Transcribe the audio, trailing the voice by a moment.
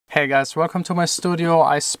Hey guys, welcome to my studio.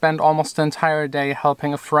 I spent almost the entire day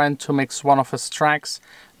helping a friend to mix one of his tracks.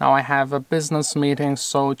 Now I have a business meeting,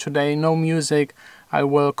 so today no music. I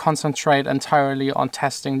will concentrate entirely on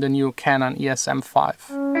testing the new Canon EOS M5.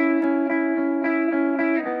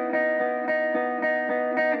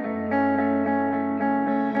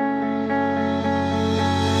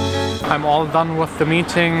 I'm all done with the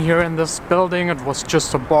meeting here in this building. It was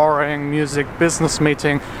just a boring music business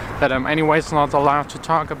meeting that I'm anyways not allowed to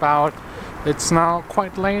talk about. It's now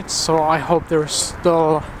quite late, so I hope there's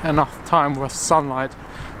still enough time with sunlight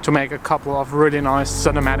to make a couple of really nice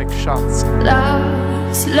cinematic shots.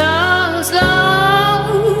 Lost, lost,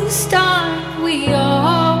 lost are we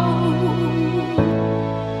all.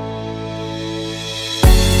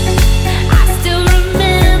 I still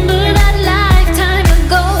remember that lifetime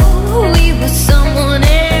ago. We were someone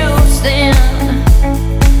else then.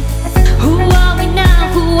 Who are we now?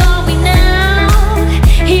 Who are we now?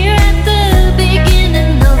 Here at the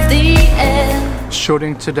beginning of the end.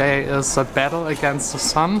 Shooting today is a battle against the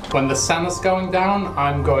sun. When the sun is going down,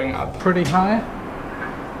 I'm going up pretty high.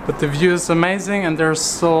 But the view is amazing and there's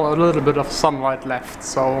still a little bit of sunlight left,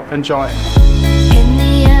 so enjoy. In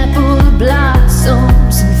the apple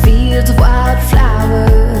blossoms and fields of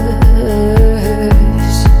wildflowers.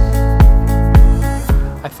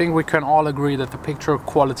 I think we can all agree that the picture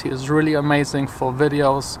quality is really amazing for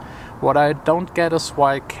videos. What I don't get is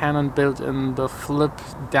why Canon built in the flip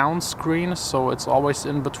down screen, so it's always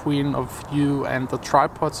in between of you and the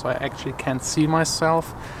tripod, so I actually can't see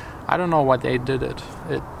myself. I don't know why they did it.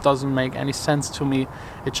 It doesn't make any sense to me.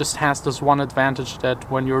 It just has this one advantage that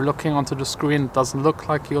when you're looking onto the screen, it doesn't look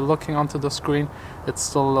like you're looking onto the screen. It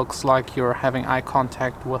still looks like you're having eye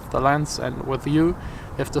contact with the lens and with you.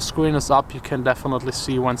 If the screen is up, you can definitely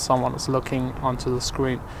see when someone is looking onto the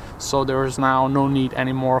screen. So there is now no need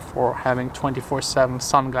anymore for having 24/7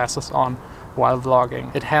 sunglasses on while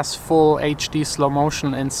vlogging. It has full HD slow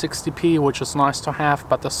motion in 60p, which is nice to have,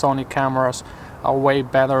 but the Sony cameras are way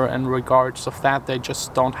better in regards of that. They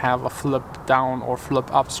just don't have a flip down or flip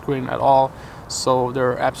up screen at all, so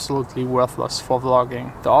they're absolutely worthless for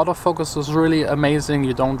vlogging. The autofocus is really amazing.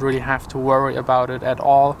 You don't really have to worry about it at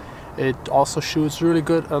all. It also shoots really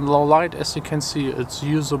good in low light. As you can see, it's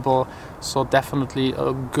usable, so definitely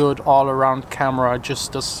a good all-around camera.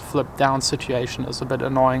 Just this flip down situation is a bit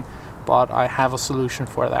annoying, but I have a solution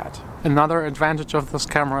for that. Another advantage of this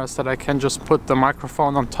camera is that I can just put the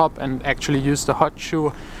microphone on top and actually use the hot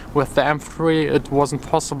shoe. With the M3 it wasn't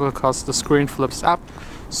possible because the screen flips up,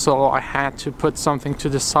 so I had to put something to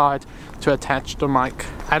the side to attach the mic.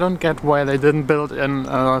 I don't get why they didn't build in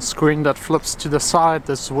a screen that flips to the side.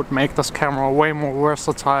 This would make this camera way more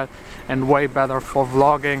versatile and way better for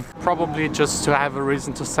vlogging. Probably just to have a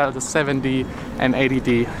reason to sell the 7D and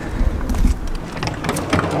 80D.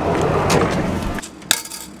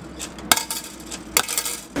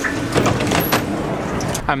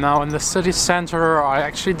 I'm now in the city center. I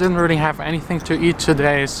actually didn't really have anything to eat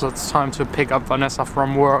today, so it's time to pick up Vanessa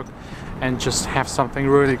from work and just have something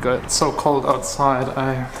really good. It's so cold outside,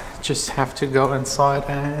 I just have to go inside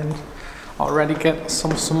and already get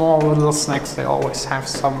some small little snacks. They always have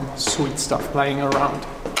some sweet stuff laying around.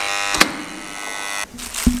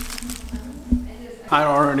 I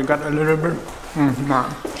already got a little bit. No,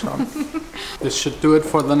 so this should do it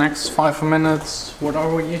for the next 5 minutes. What are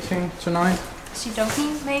we eating tonight?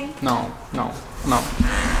 Shidoki, maybe? No.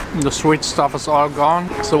 The sweet stuff is all gone.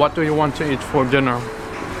 So what do you want to eat for dinner?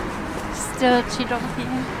 Still Shidoki.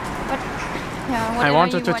 But yeah, I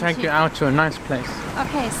wanted to take you out to a nice place.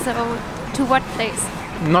 Okay, so to what place?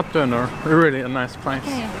 Not dinner, really a nice place.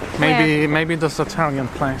 Okay. Maybe this Italian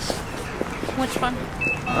place. Which one?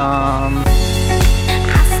 I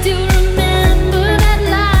still remember that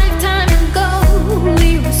lifetime ago.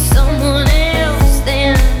 We were someone else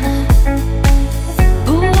then.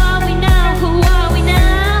 Who are we now? Who are we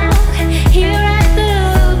now? Here at the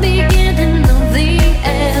beginning of the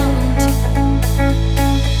end.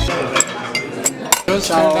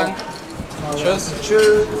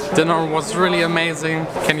 Cheers. Dinner was really amazing.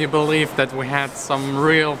 Can you believe that we had some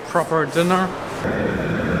real proper dinner?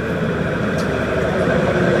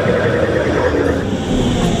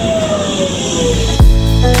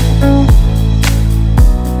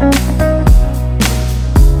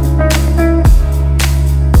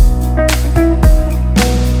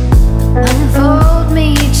 Unfold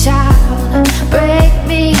me, child, break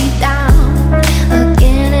me down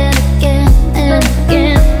again and again and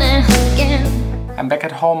again and again. I'm back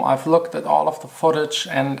at home. I've looked at all of the footage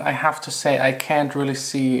and I have to say I can't really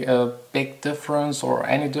see a big difference or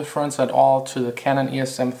any difference at all to the Canon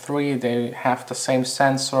EOS M3. They have the same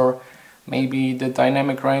sensor, Maybe the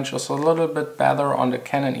dynamic range is a little bit better on the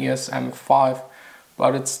Canon EOS M5,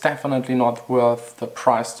 but it's definitely not worth the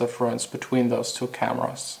price difference between those two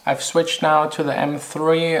cameras. I've switched now to the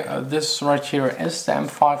M3. This right here is the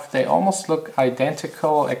M5. They almost look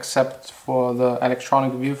identical except for the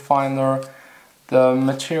electronic viewfinder. The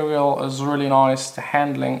material is really nice, the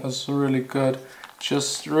handling is really good.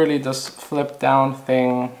 Just really this flip down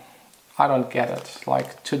thing, I don't get it.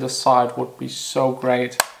 Like, to the side would be so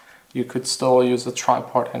great. You could still use a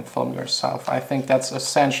tripod and film yourself. I think that's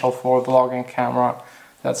essential for a vlogging camera.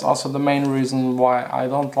 That's also the main reason why I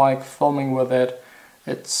don't like filming with it.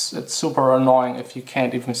 It's super annoying if you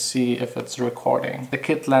can't even see if it's recording. The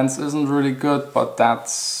kit lens isn't really good, but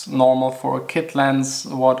that's normal for a kit lens.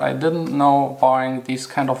 What I didn't know buying these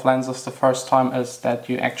kind of lenses the first time is that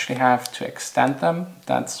you actually have to extend them.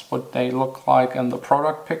 That's what they look like in the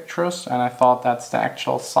product pictures, and I thought that's the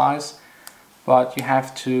actual size. But you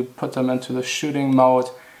have to put them into the shooting mode,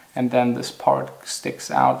 and then this part sticks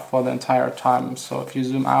out for the entire time. So if you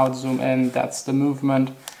zoom out, zoom in, that's the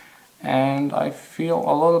movement. And I feel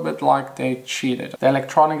a little bit like they cheated. The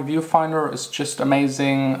electronic viewfinder is just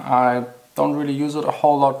amazing. I don't really use it a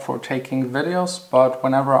whole lot for taking videos, but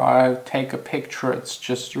whenever I take a picture, it's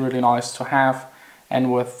just really nice to have.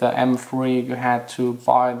 And with the M3, you had to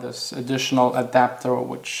buy this additional adapter,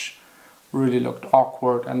 which really looked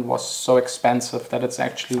awkward and was so expensive that it's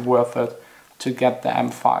actually worth it to get the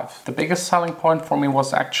M5. The biggest selling point for me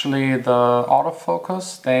was actually the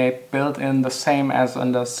autofocus. They built in the same as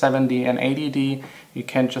in the 7D and 80D. You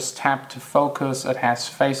can just tap to focus, it has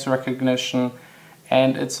face recognition,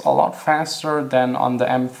 and it's a lot faster than on the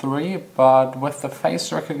M3, but with the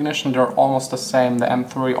face recognition they're almost the same. The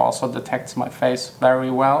M3 also detects my face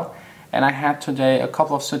very well, and I had today a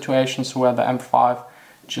couple of situations where the M5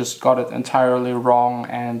 just got it entirely wrong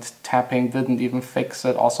and tapping didn't even fix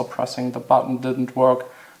it. Also pressing the button didn't work,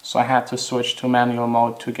 so I had to switch to manual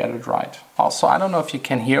mode to get it right. Also, I don't know if you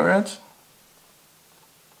can hear it,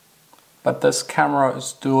 but this camera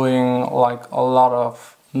is doing like a lot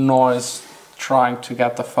of noise trying to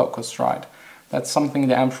get the focus right. That's something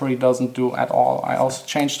the M3 doesn't do at all. I also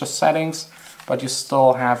changed the settings, but you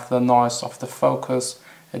still have the noise of the focus.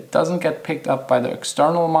 It doesn't get picked up by the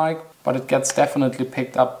external mic, but it gets definitely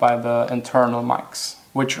picked up by the internal mics,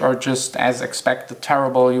 which are just as expected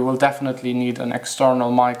terrible. You will definitely need an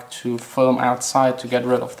external mic to film outside to get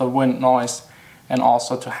rid of the wind noise and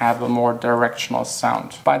also to have a more directional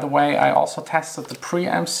sound. By the way, I also tested the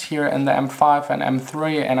preamps here in the M5 and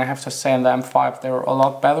M3, and I have to say in the M5 they're a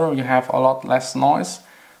lot better. You have a lot less noise,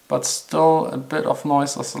 but still a bit of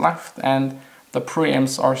noise is left, and the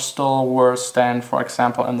preamps are still worse than, for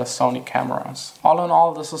example, in the Sony cameras. All in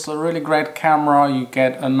all, this is a really great camera. You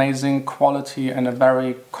get amazing quality in a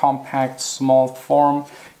very compact, small form.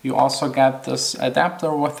 You also get this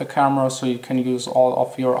adapter with the camera, so you can use all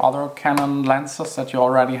of your other Canon lenses that you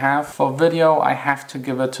already have. For video, I have to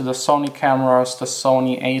give it to the Sony cameras. The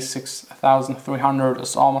Sony a6300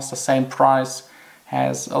 is almost the same price,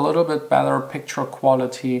 has a little bit better picture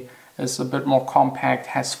quality, is a bit more compact,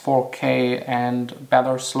 has 4K and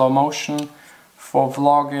better slow motion. For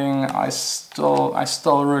vlogging, I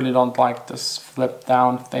still really don't like this flip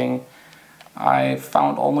down thing. I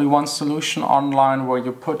found only one solution online where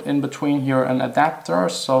you put in between here an adapter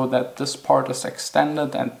so that this part is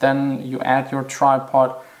extended and then you add your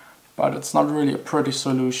tripod, but it's not really a pretty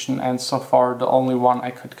solution, and so far the only one I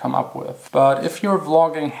could come up with. But if you're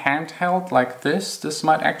vlogging handheld like this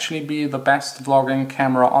might actually be the best vlogging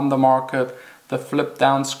camera on the market. The flip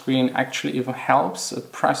down screen actually even helps.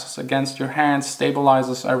 It presses against your hand,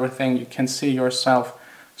 stabilizes everything, you can see yourself.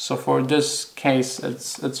 So for this case,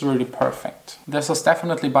 it's really perfect. This is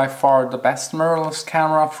definitely by far the best mirrorless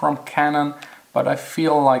camera from Canon, but I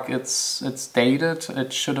feel like it's dated.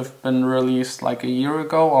 It should have been released like a year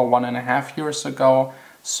ago or 1.5 years ago.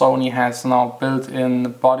 Sony has now built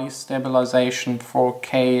in body stabilization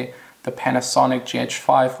 4K. The Panasonic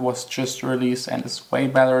GH5 was just released and is way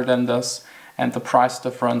better than this, and the price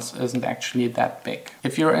difference isn't actually that big.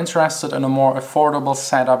 If you're interested in a more affordable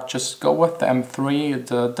setup, just go with the M3.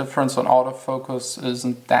 The difference on autofocus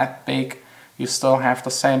isn't that big. You still have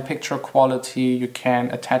the same picture quality. You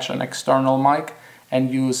can attach an external mic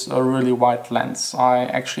and use a really wide lens. I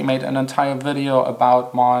actually made an entire video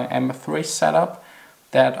about my M3 setup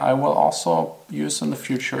that I will also use in the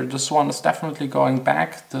future. This one is definitely going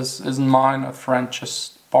back. This isn't mine. A friend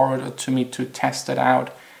just borrowed it to me to test it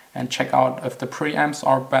out and check out if the preamps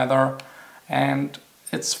are better, and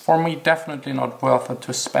it's for me definitely not worth it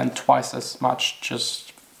to spend twice as much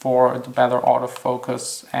just for the better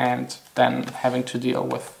autofocus and then having to deal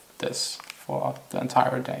with this for the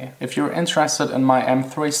entire day. If you're interested in my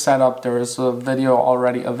M3 setup, there is a video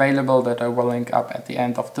already available that I will link up at the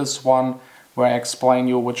end of this one, where I explain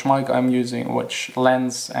you which mic I'm using, which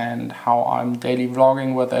lens, and how I'm daily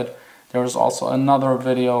vlogging with it. There is also another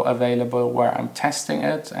video available where I'm testing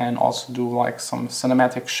it and also do like some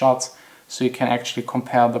cinematic shots, so you can actually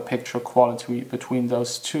compare the picture quality between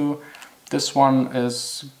those two. This one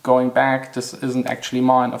is going back. This isn't actually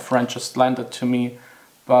mine. A friend just lent it to me,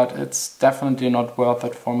 but it's definitely not worth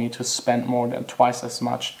it for me to spend more than twice as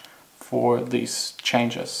much for these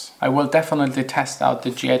changes. I will definitely test out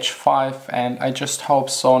the GH5, and I just hope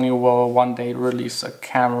Sony will one day release a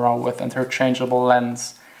camera with interchangeable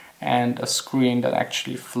lens and a screen that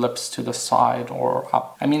actually flips to the side or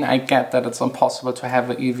up. I mean, I get that it's impossible to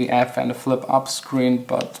have an EVF and a flip up screen,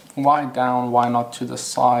 but why down, why not to the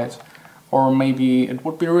side? Or maybe it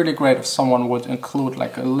would be really great if someone would include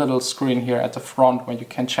like a little screen here at the front where you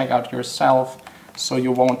can check out yourself, so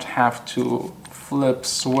you won't have to flip,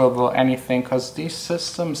 swivel, anything, because these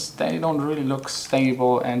systems, they don't really look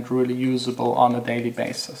stable and really usable on a daily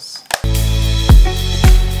basis.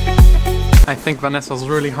 I think Vanessa's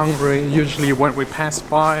really hungry. Usually when we pass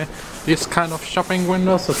by these kind of shopping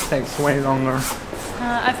windows, it takes way longer.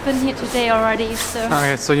 I've been here today already, so...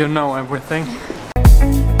 Okay, so you know everything.